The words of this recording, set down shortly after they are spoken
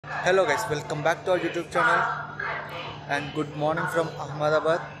Hello guys, welcome back to our YouTube channel and good morning from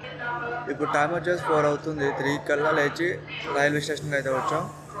Ahmedabad. ఇప్పుడు time వచ్చేసి 4 అవుతుంది. 3 కల్లా లేచి రైల్వే స్టేషన్కి అయితే వచ్చాం.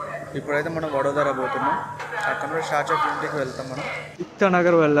 ఇప్పుడైతే మనం వడోదర పోతున్నాం. అక్కడ నుండి స్టాచ్యూ ఆఫ్ యూనిటీకి వెళ్తాం. మనం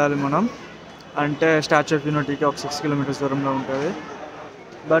ఇక్తానగర్ వెళ్ళాలి. మనం అంటే స్టాచ్యూ ఆఫ్ యూనిటీకి ఒక 6 కిలోమీటర్స్ దూరంలో ఉంటుంది.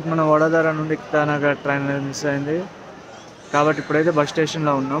 బట్ మనం వడోదర నుండి ఇక్తానగర్ ట్రైన్ అనేది మిస్ అయింది కాబట్టి ఇప్పుడైతే బస్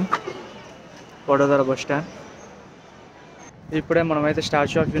స్టేషన్లో ఉన్నాం. Vadodara bus stand. ఇప్పుడే మనమైతే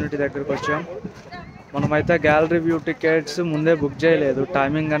స్టాచ్యూ ఆఫ్ యూనిటీ దగ్గరకు వచ్చాం. మనమైతే గ్యాలరీ వ్యూ టికెట్స్ ముందే బుక్ చేయలేదు.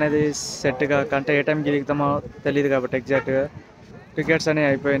 టైమింగ్ అనేది సెట్గా అంటే ఏ టైంకి దిగుతామో తెలియదు కాబట్టి ఎగ్జాక్ట్గా టికెట్స్ అనేవి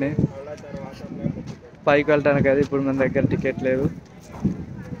అయిపోయినాయి. పైకి వెళ్ళడానికి అయితే ఇప్పుడు మన దగ్గర టికెట్ లేదు.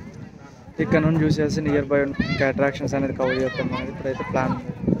 ఇక్కడ నుండి చూసేసి నియర్ బై ఇంకా అట్రాక్షన్స్ అనేది కవర్ చేస్తాం. మనకి ఇప్పుడైతే plan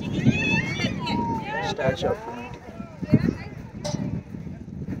statue of unity.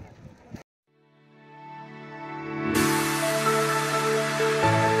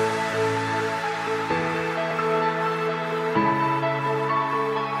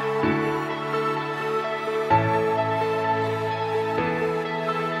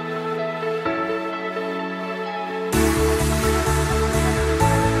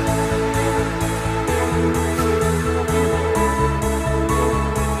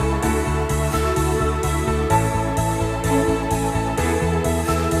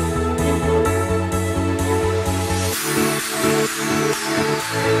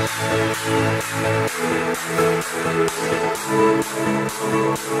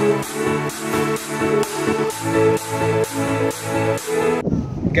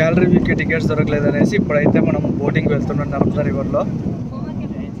 Gallery వ్యూకి tickets దొరకలేదనేసి ఇప్పుడైతే మనం బోటింగ్ వెళ్తున్నాం నర్మదా రివర్లో.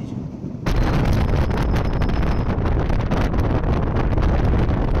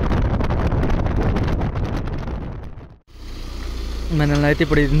 మనల్ని అయితే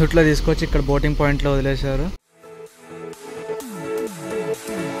ఇప్పుడు ఇందుట్లో తీసుకొచ్చి ఇక్కడ బోటింగ్ పాయింట్లో వదిలేశారు.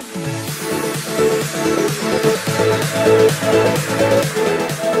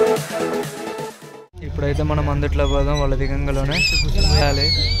 ఇప్పుడైతే మనం అందుట్లో పోదాం. వాళ్ళ దిగంగలోనే వెళ్ళాలి.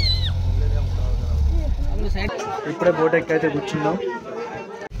 ఇప్పుడే బోట్ ఎక్కి అయితే కూర్చున్నాం.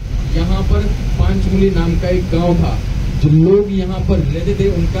 यहाँ पर पांचमुली नाम का एक गांव था. जो लोग यहाँ पर रहते थे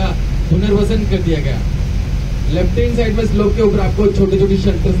उनका पुनर्वसन कर दिया गया. लेफ्ट हैंड साइड में स्लोप के ऊपर आपको छोटे छोटे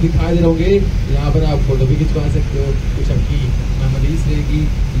शेल्टर्स दिखाई दे रहे होंगे. यहाँ पर आप फोटो भी खिंचवा सकते हो. कुछ आपकी मेमोरीज रहेगी,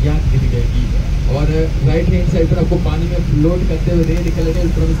 याद भी रहेगी. और राइट हैंड साइड पर आपको पानी में फ्लोट करते हुए रेत दिखाई दे रहे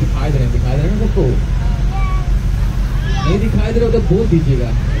हैं सबको. नहीं दिखाई दे रहा तो बोल दीजिएगा.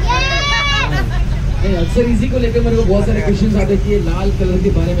 अक्सर इसी को लेकर मेरे को बहुत सारे क्वेश्चंस आते हैं कि ये लाल कलर के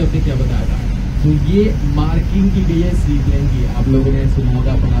बारे में आपने क्या बताया था. तो ये मार्किंग की भी है सीप्लेन की. आप लोगों ने सुना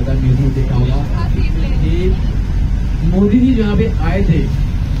होगा, पढ़ा होगा, न्यूज में देखा होगा. ये मोदी जी जहाँ पे आए थे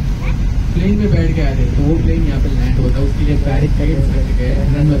प्लेन में बैठ के आए थे, तो वो प्लेन यहाँ पे लैंड होता है. उसके लिए बैरिकेड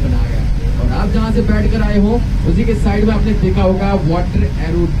रनवे बना गया. और आप जहाँ से बैठ कर आए हो उसी के साइड में आपने देखा होगा वाटर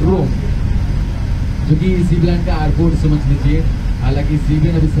एरोड्रोम, जो कि सीप्लेन का एयरपोर्ट समझ लीजिए. हालांकि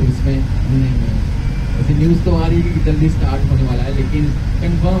सीप्लेन अभी सर्विस में नहीं है. वैसे न्यूज तो आ रही है कि जल्दी स्टार्ट होने वाला है, लेकिन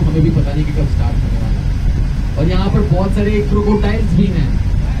कंफर्म हमें भी पता नहीं कि कब स्टार्ट होने वाला है. और यहाँ पर बहुत सारे क्रोकोडाइल्स भी हैं.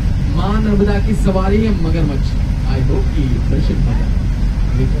 मां नर्मदा की सवारी है मगरमच्छ. आई होप कि दर्शन हो जाए,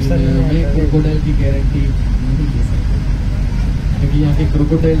 लेकिन मैं क्रोकोडाइल की गारंटी नहीं दे सकता क्योंकि यहाँ के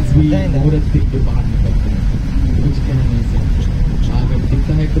क्रोकोडाइल्स भी मुहूर्त देख के बाहर निकलते हैं. कुछ कहना नहीं सकते. अगर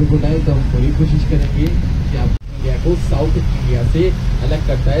दिखता है क्रोकोडाइल तो हम पूरी कोशिश करेंगे कि आप इंडिया को साउथ इंडिया से अलग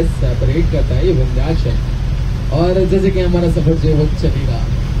करता है, सेपरेट करता है ये विंध्याचल. और जैसे कि हमारा सफर जो है वो चलेगा,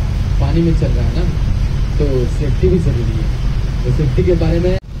 पानी में चल रहा है ना, तो सेफ्टी भी जरूरी है. तो सेफ्टी के बारे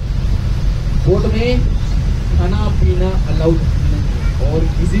में बोट में खाना पीना अलाउड नहीं, और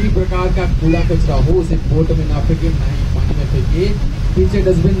किसी भी प्रकार का कूड़ा कचरा हो उसे बोट में ना फेंके, ना ही पानी में फेंके. पीछे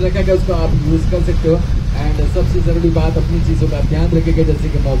डस्टबिन रखा गया, उसको आप यूज कर सकते हो. एंड सबसे जरूरी बात, अपनी चीजों का ध्यान रखेगा. जैसे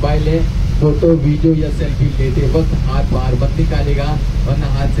कि मोबाइल है, फोटो वीडियो या सेल्फी लेते वक्त हाथ बाहर मत निकालेगा, वरना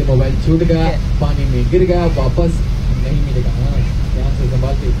हाथ से मोबाइल छूट गया, पानी में गिर गया, वापस नहीं मिलेगा. ध्यान से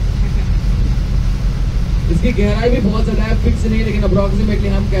संभाल के. इसकी गहराई भी बहुत ज्यादा है, फिक्स नहीं, लेकिन अप्रोक्सीमेटली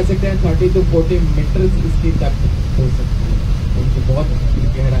हम कह सकते हैं 30 to 40 मीटर इसकी डेप्थ हो सकती है. उनको बहुत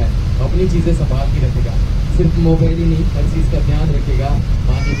गहरा है. अपनी चीजें संभाल के रखेगा, सिर्फ मोबाइल ही नहीं, हर चीज का ध्यान रखेगा.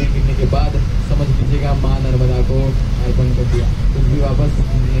 पानी में गिरने के बाद समझ लीजिएगा माँ नर्मदा को अर्पण कर दिया, कुछ भी वापस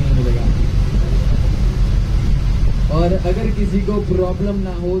नहीं मिलेगा. और अगर किसी को प्रॉब्लम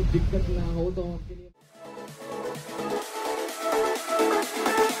ना हो, दिक्कत ना हो, तो आपके लिए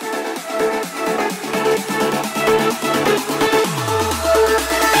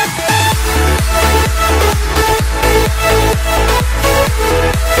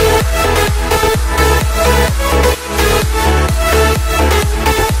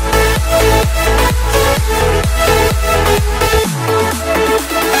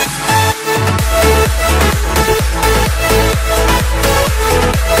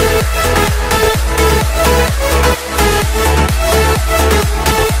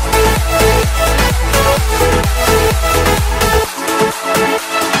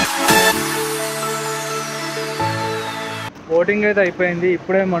బోటింగ్ అయితే అయిపోయింది.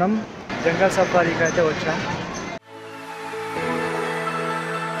 ఇప్పుడే మనం జంగల్ సఫారీకి అయితే వచ్చాం.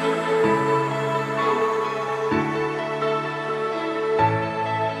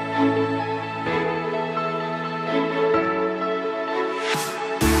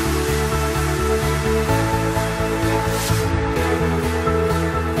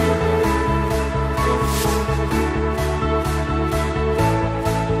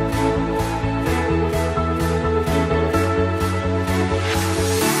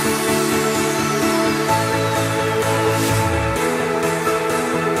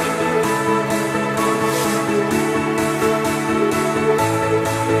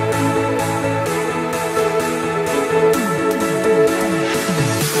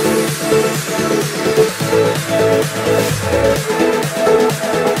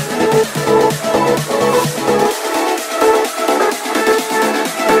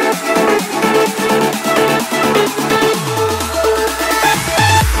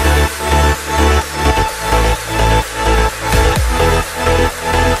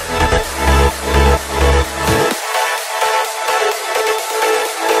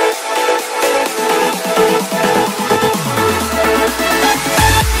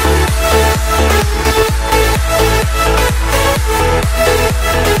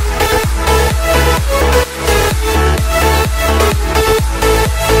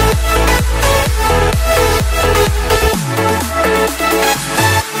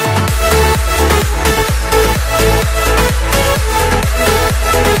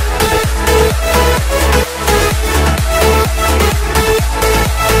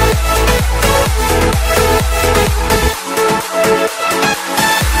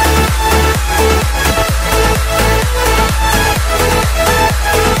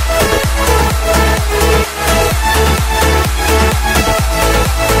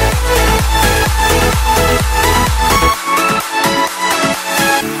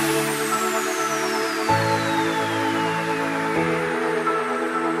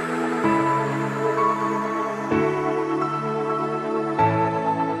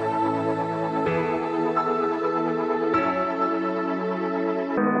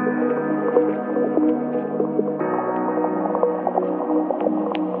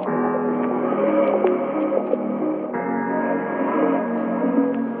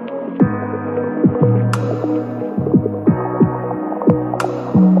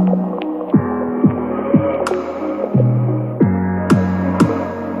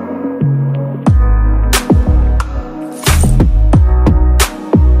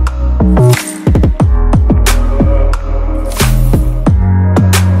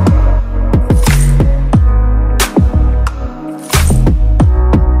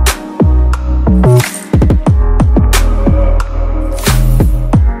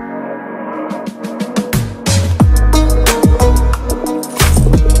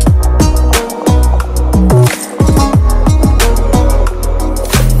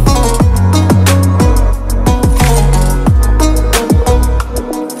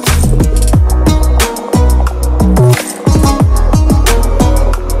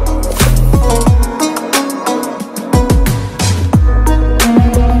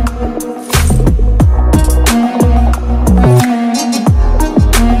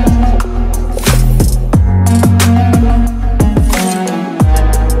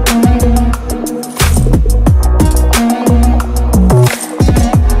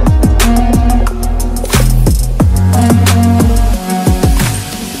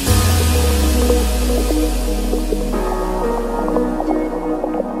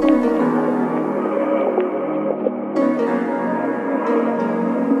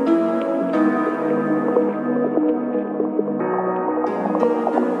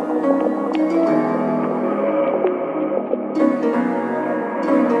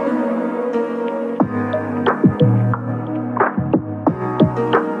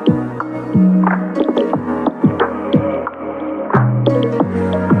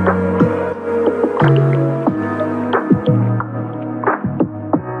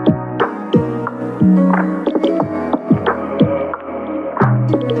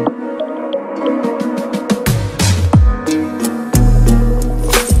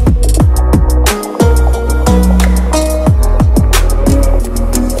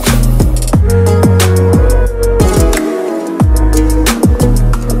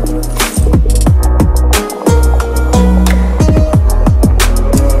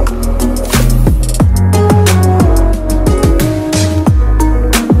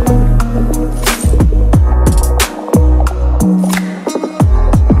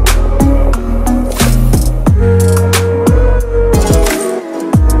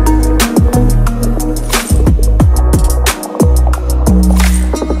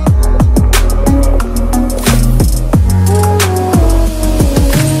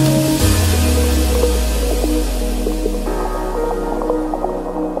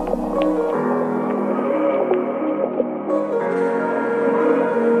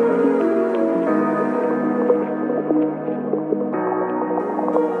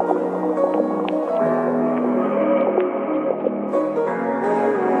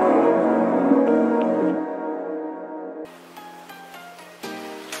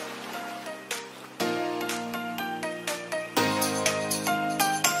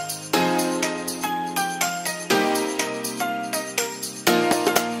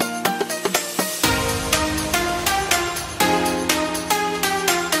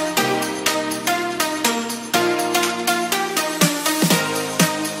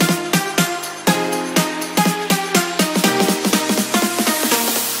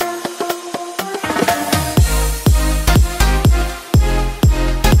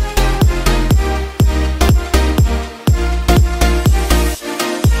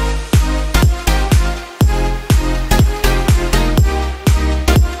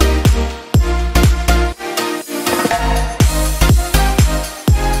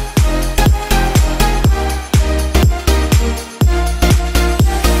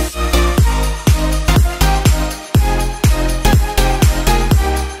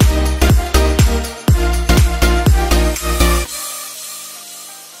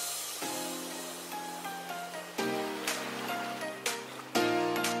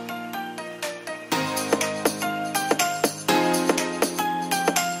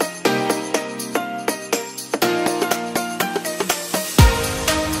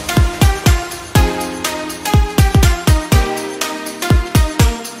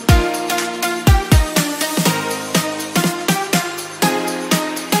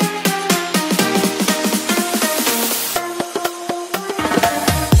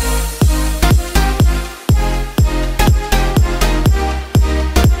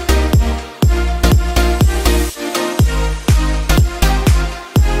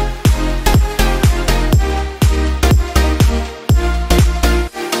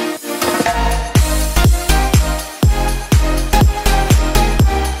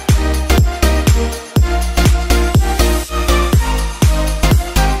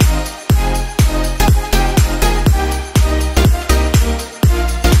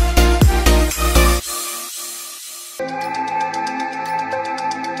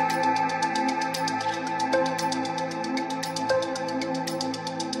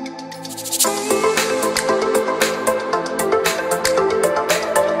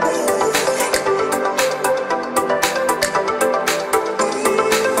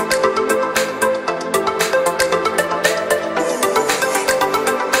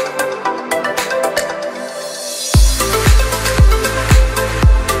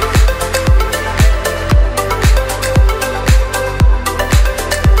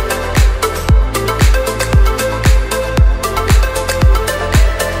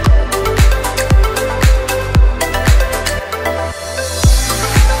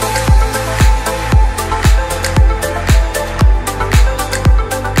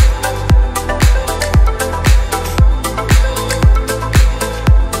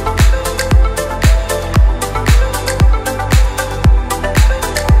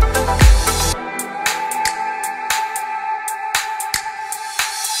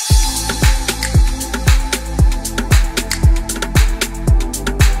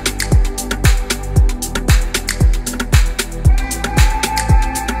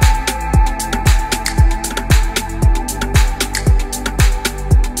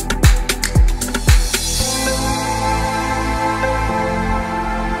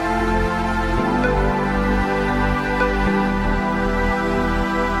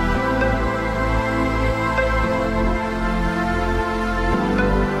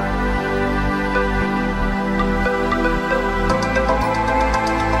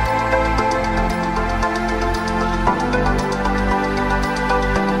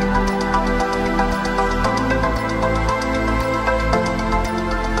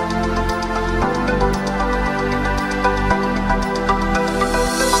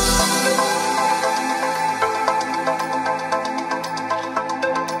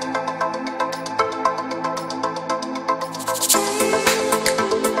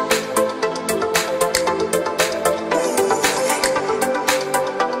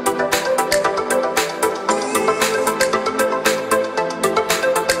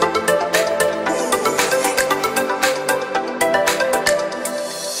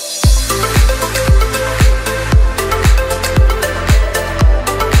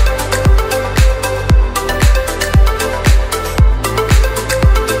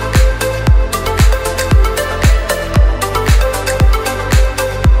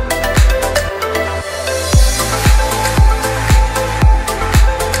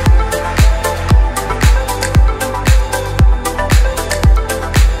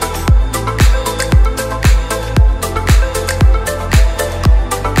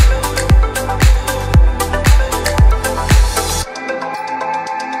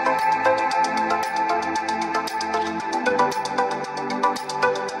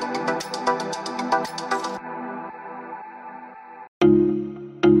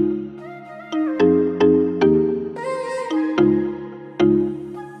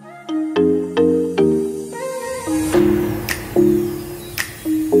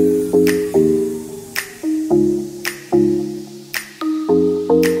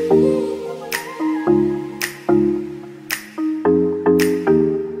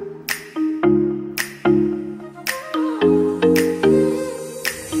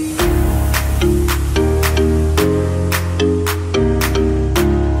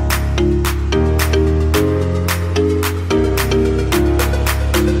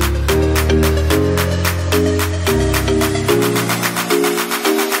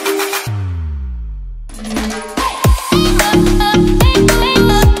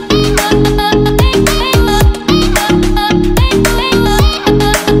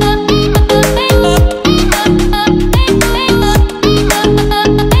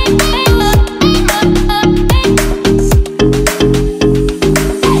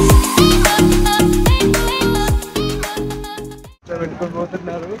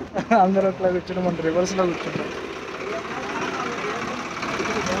 అందరూ అట్లా కూర్చున్నాం, మన రివర్స్లో కూర్చుంటాం.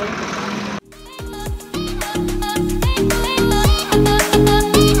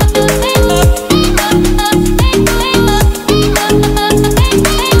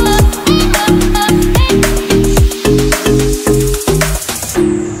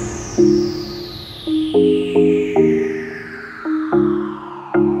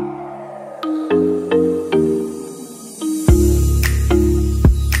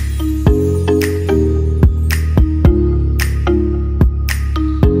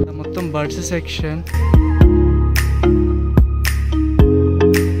 Birds section.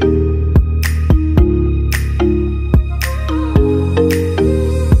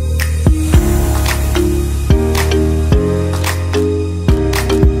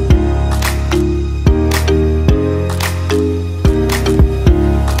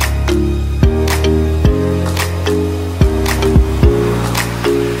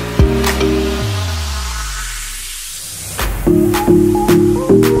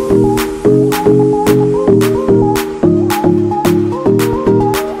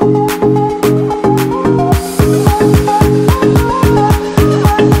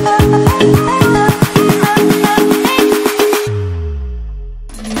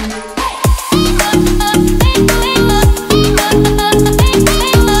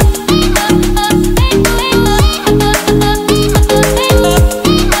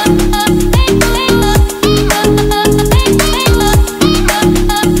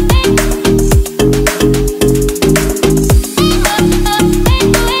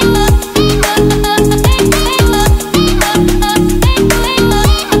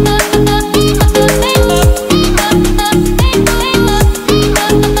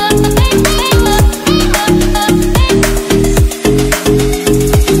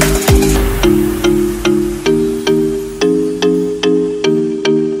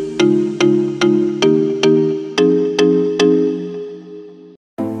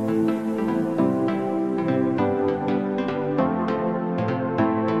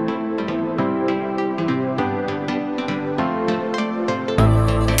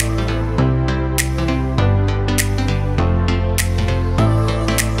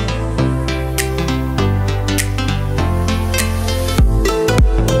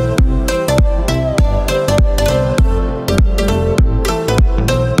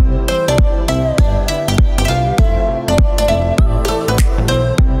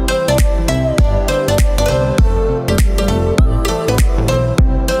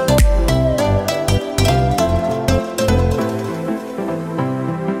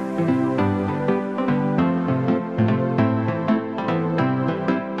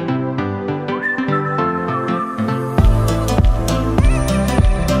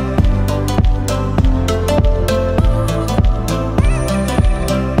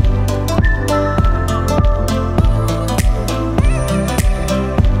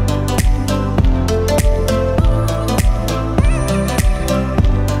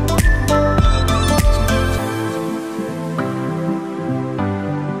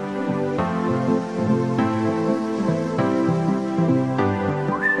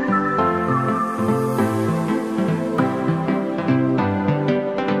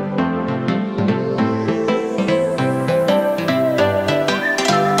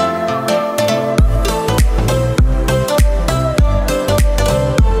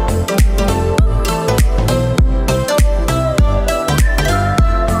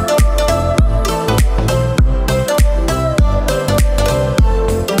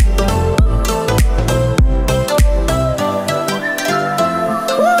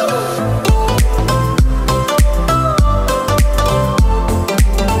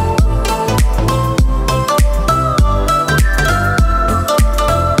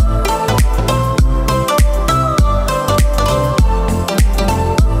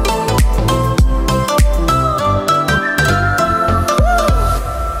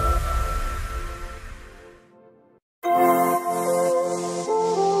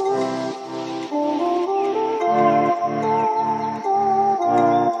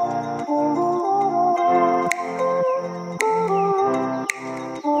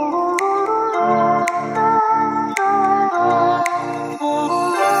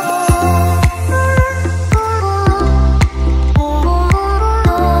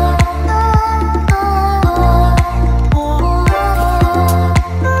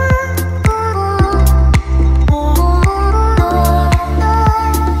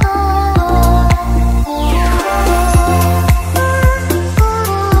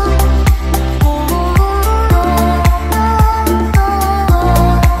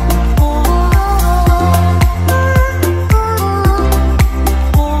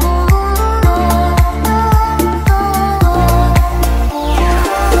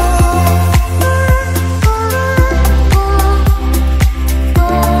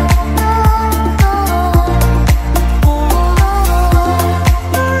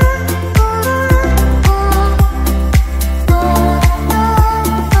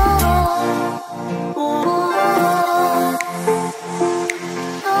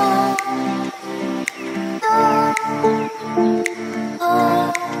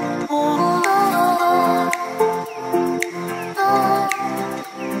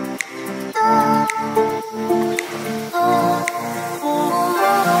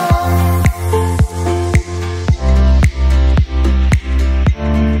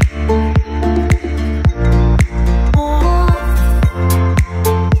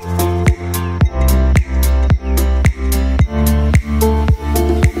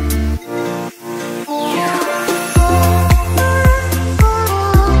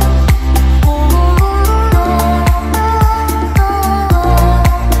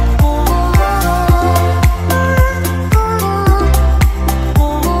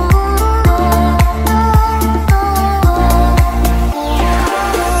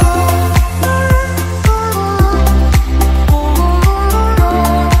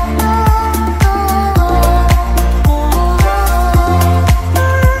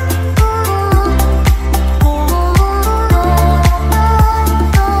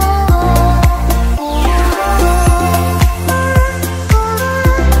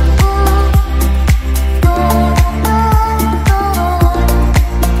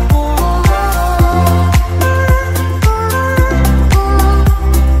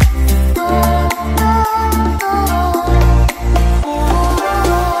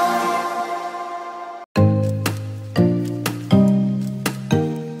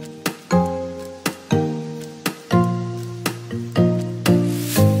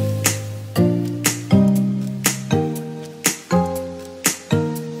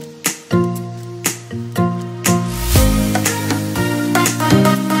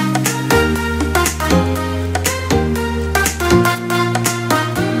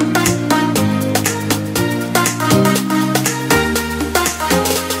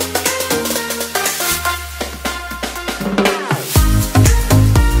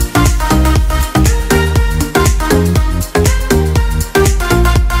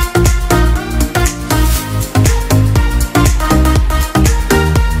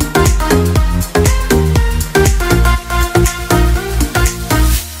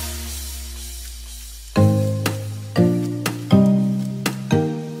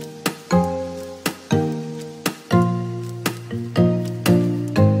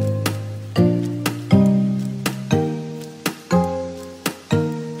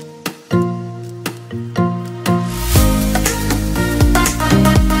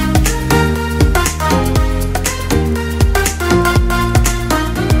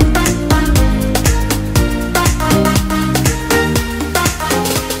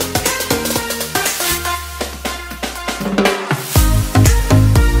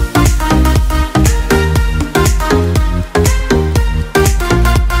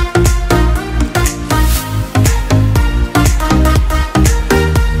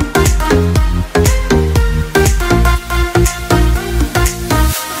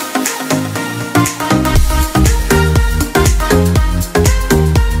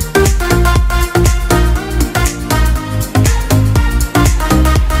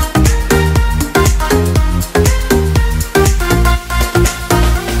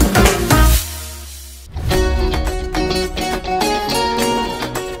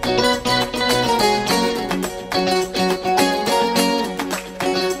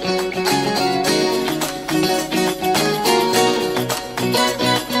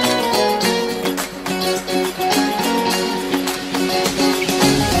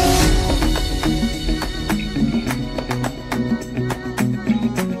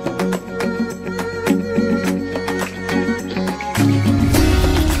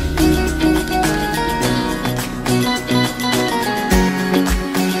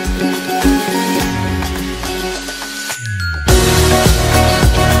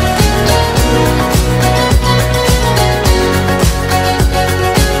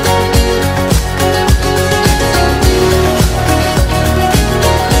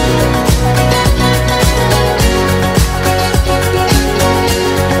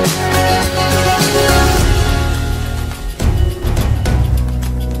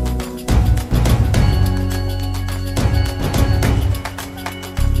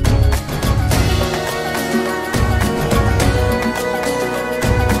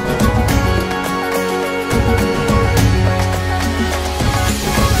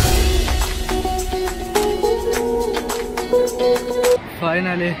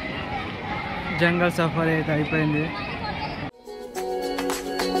 ఫైనలీ జంగల్ సఫారీ అయితే అయిపోయింది.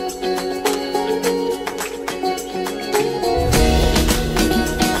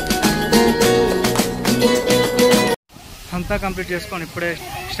 అంతా కంప్లీట్ చేసుకొని ఇప్పుడే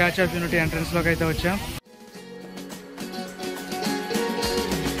స్టాచ్యూ ఆఫ్ యూనిటీ ఎంట్రన్స్లోకి అయితే వచ్చాం.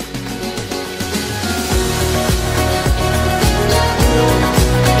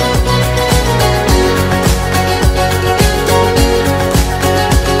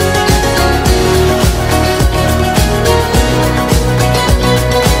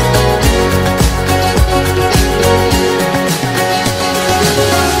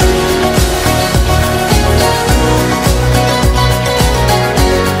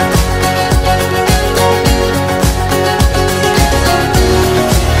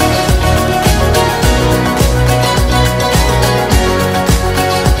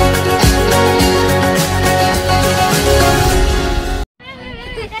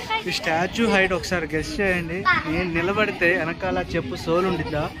 ఈ స్టాచ్యూ హైట్ ఒకసారి గెస్ చేయండి. నేను నిలబడితే వెనకాల చెప్పు సోల్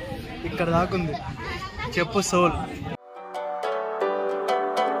ఉండిద్దా, ఇక్కడ దాకుంది చెప్పు soul.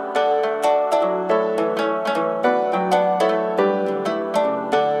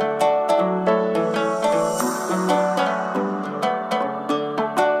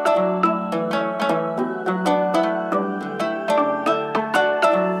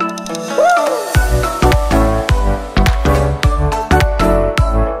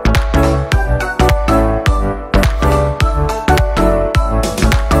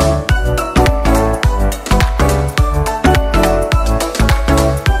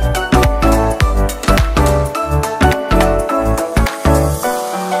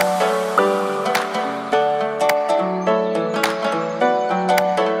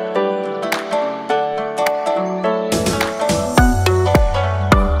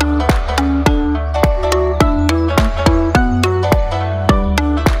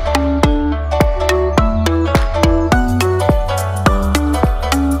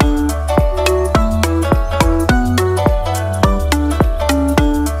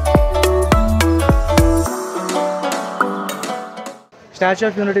 Statue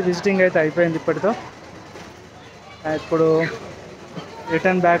of unity visiting అయితే అయిపోయింది ఇప్పటితో. ఇప్పుడు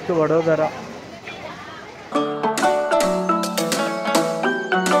return back to Vadodara.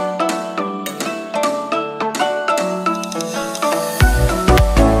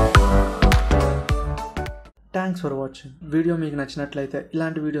 Thanks for watching. Video మీకు నచ్చినట్లయితే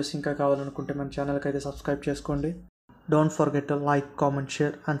ఇలాంటి వీడియోస్ ఇంకా కావాలనుకుంటే మన ఛానల్కి అయితే సబ్స్క్రైబ్ చేసుకోండి. Don't forget to like, comment,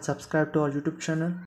 share and subscribe to our YouTube channel.